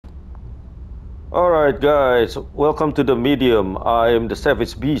Alright, guys, welcome to the medium. I am the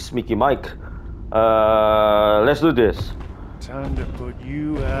Savage Beast, Mickey Mike. Let's do this. Time to put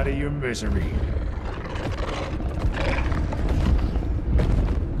you out of your misery.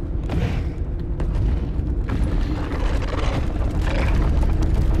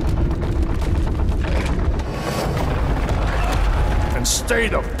 And stay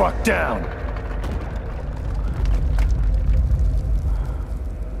the fuck down!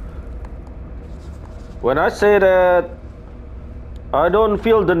 When I say that, I don't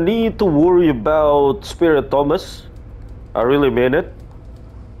feel the need to worry about Spirit Thomas. I really mean it.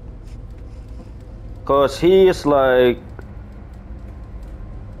 Cause he is like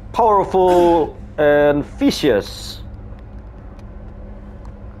powerful and vicious.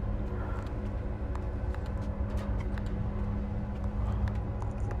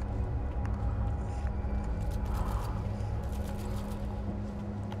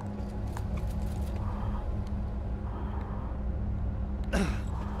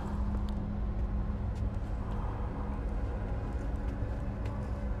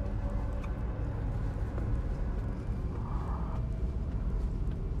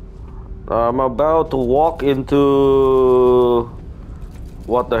 I'm about to walk into...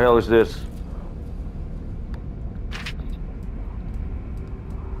 What the hell is this?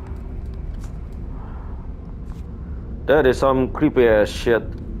 That is some creepy ass shit.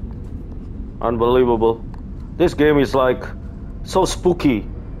 Unbelievable. This game is like so spooky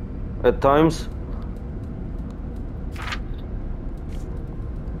at times.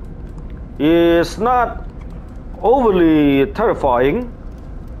 It's not overly terrifying,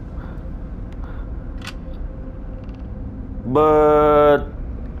 but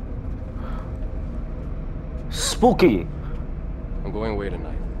spooky. I'm going away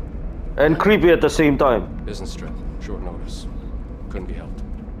tonight. And creepy at the same time. Business trip. Short notice. Couldn't be helped.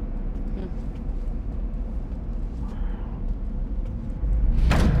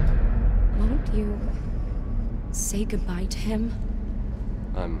 Won't you say goodbye to him?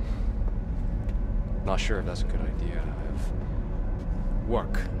 I'm not sure if that's a good idea. I have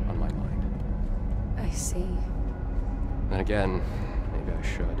work on my mind. I see. And again, maybe I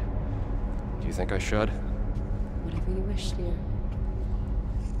should. Do you think I should? Whatever you wish, dear.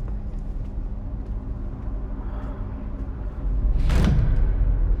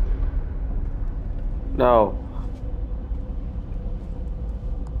 Now,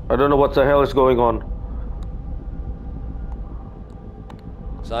 I don't know what the hell is going on.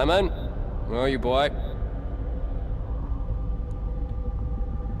 Simon? Where are you, boy?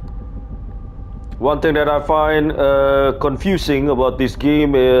 One thing that I find confusing about this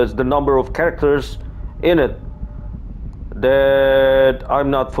game is the number of characters in it that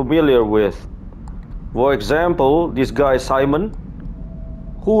I'm not familiar with. For example, this guy Simon.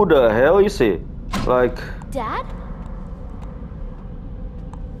 Who the hell is he? Like... Dad?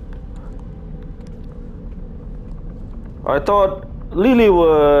 I thought Lily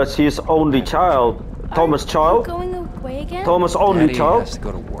was his only child. Thomas' child? Going away again? Thomas' only Daddy child? has to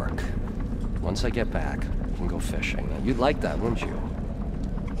go to work. Once I get back, we can go fishing. You'd like that, wouldn't you?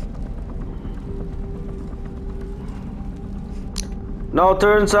 Now it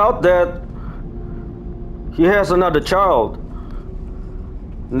turns out that he has another child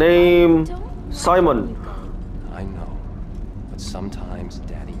named Simon. I know. But sometimes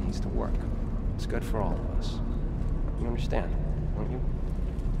Daddy needs to work. It's good for all of us. You understand, don't you?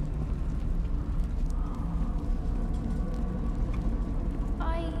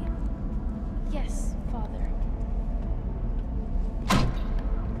 Yes, Father.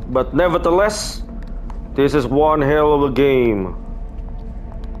 But nevertheless, this is one hell of a game.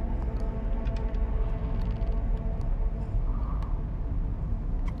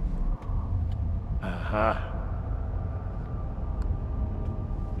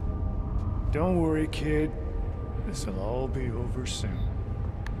 Don't worry, kid. This'll all be over soon.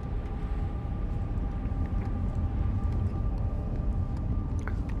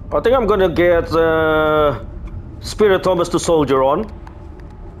 I think I'm gonna get Spirit Thomas to soldier on.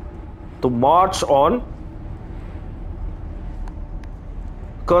 To march on.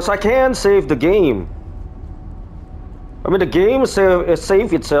 Because I can't save the game. I mean, the game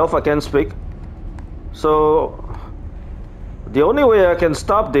save itself, I can't speak. So, the only way I can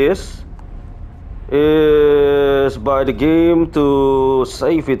stop this is by the game to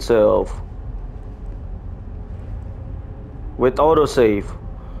save itself. With autosave.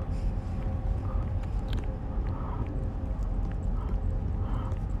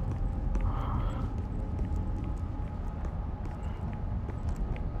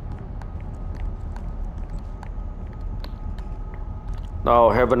 Now,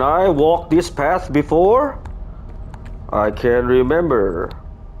 haven't I walked this path before? I can't remember,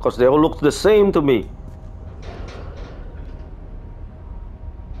 because they all look the same to me.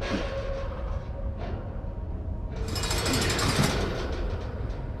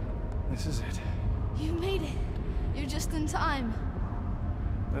 This is it. You made it. You're just in time.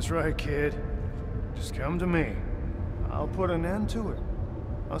 That's right, kid. Just come to me. I'll put an end to it.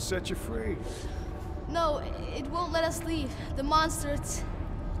 I'll set you free. No, it won't let us leave. The monster, it's...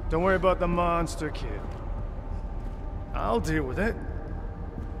 Don't worry about the monster, kid. I'll deal with it.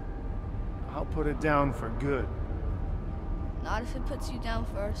 I'll put it down for good. Not if it puts you down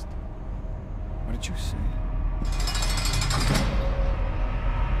first. What did you say?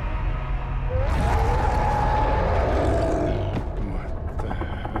 What the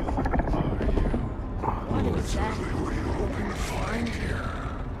hell are you? What exactly were you hoping to find here?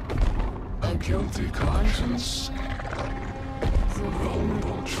 A guilty conscience? The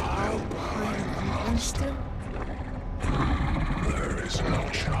vulnerable child behind the monster? There is no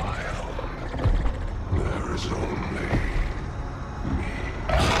child. There is only me.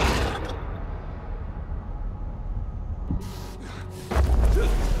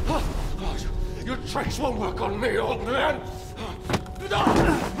 Your tricks won't work on me, old man!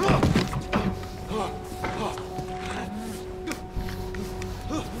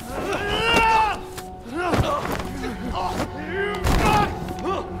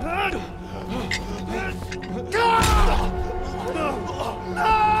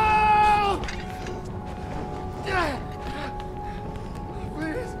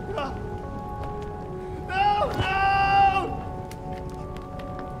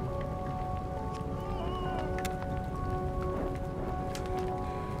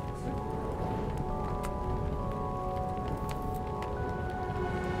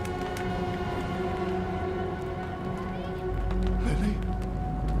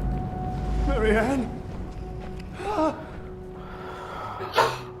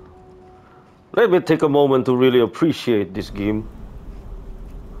 Let me take a moment to really appreciate this game.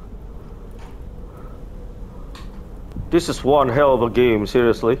 This is one hell of a game,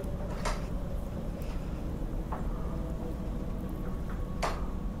 seriously.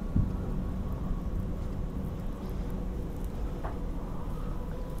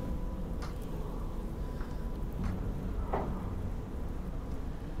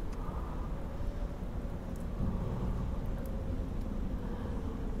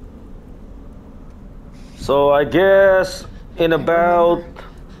 So I guess in about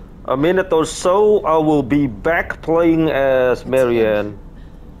a minute or so I will be back playing as Marianne.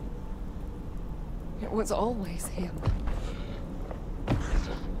 It was always him.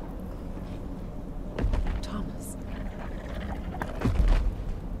 Thomas.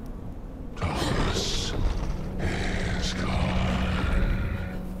 Thomas is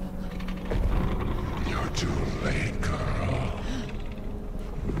gone. You're too late, girl.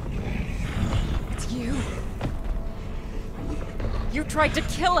 It's you. You tried to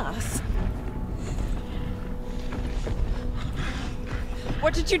kill us.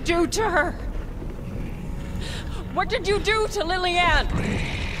 What did you do to her? What did you do to Lillian?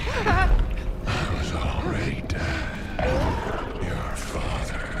 I was already dead. Your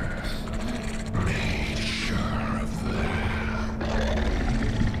father made sure of that.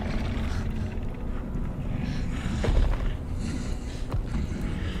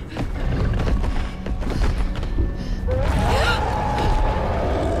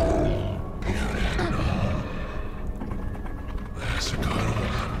 You didn't know. That's a good one.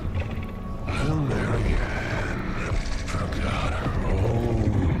 Little Marianne forgot her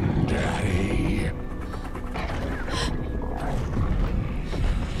own daddy.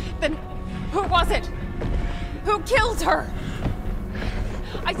 Then who was it? Who killed her?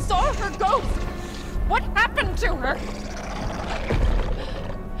 I saw her ghost. What happened to her?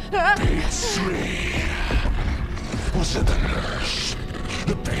 It's me. Was it the nurse?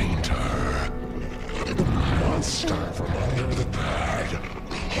 The painter? The monster from under the bed?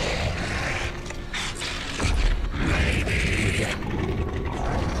 Maybe.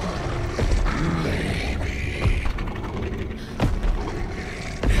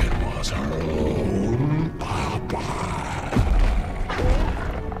 It was her own papa.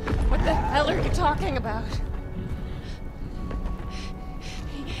 What the hell are you talking about?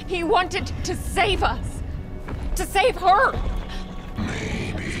 He wanted to save us. To save her.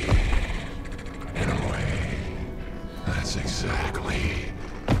 Maybe. In a way, that's exactly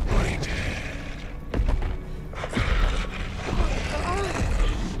what he did.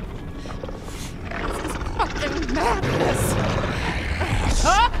 Fucking madness.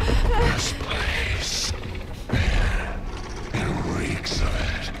 This place, it reeks of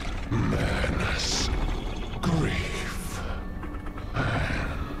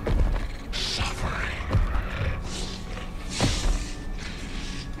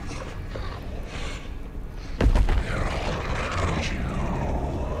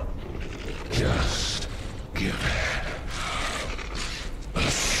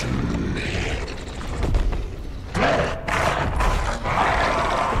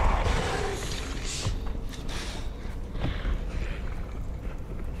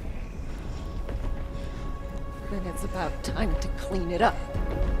Then it's about time to clean it up.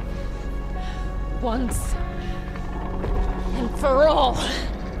 Once and for all.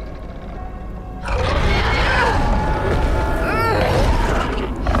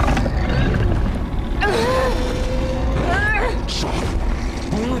 Son,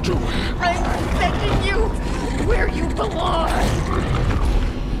 what are you doing? I'm sending you where you belong.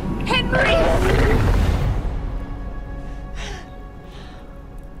 Henry!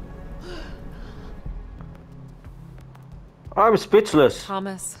 I'm speechless.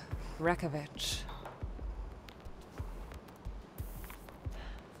 Thomas Rekovich.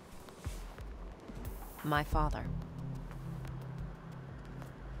 My father.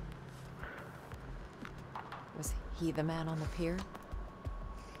 Was he the man on the pier?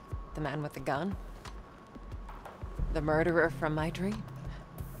 The man with the gun? The murderer from my dream?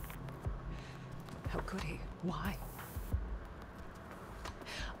 How could he? Why?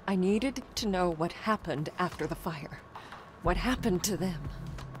 I needed to know what happened after the fire. What happened to them?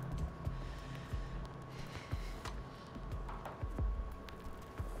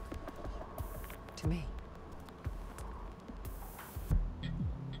 To me.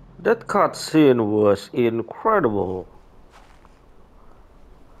 That cutscene was incredible.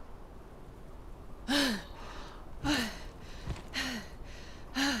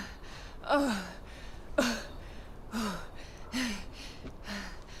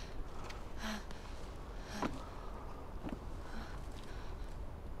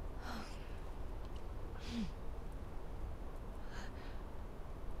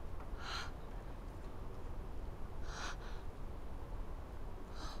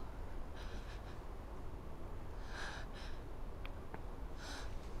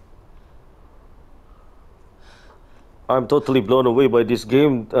 I'm totally blown away by this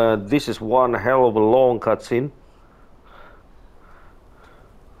game. This is one hell of a long cutscene.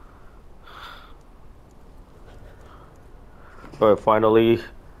 But finally,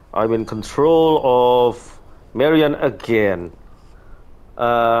 I'm in control of Marianne again.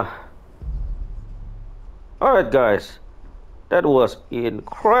 Alright guys, that was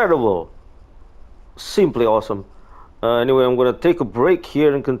incredible. Simply awesome. Anyway, I'm gonna take a break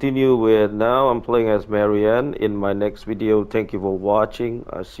here and continue with now I'm playing as Marianne in my next video. Thank you for watching.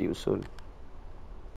 I'll see you soon.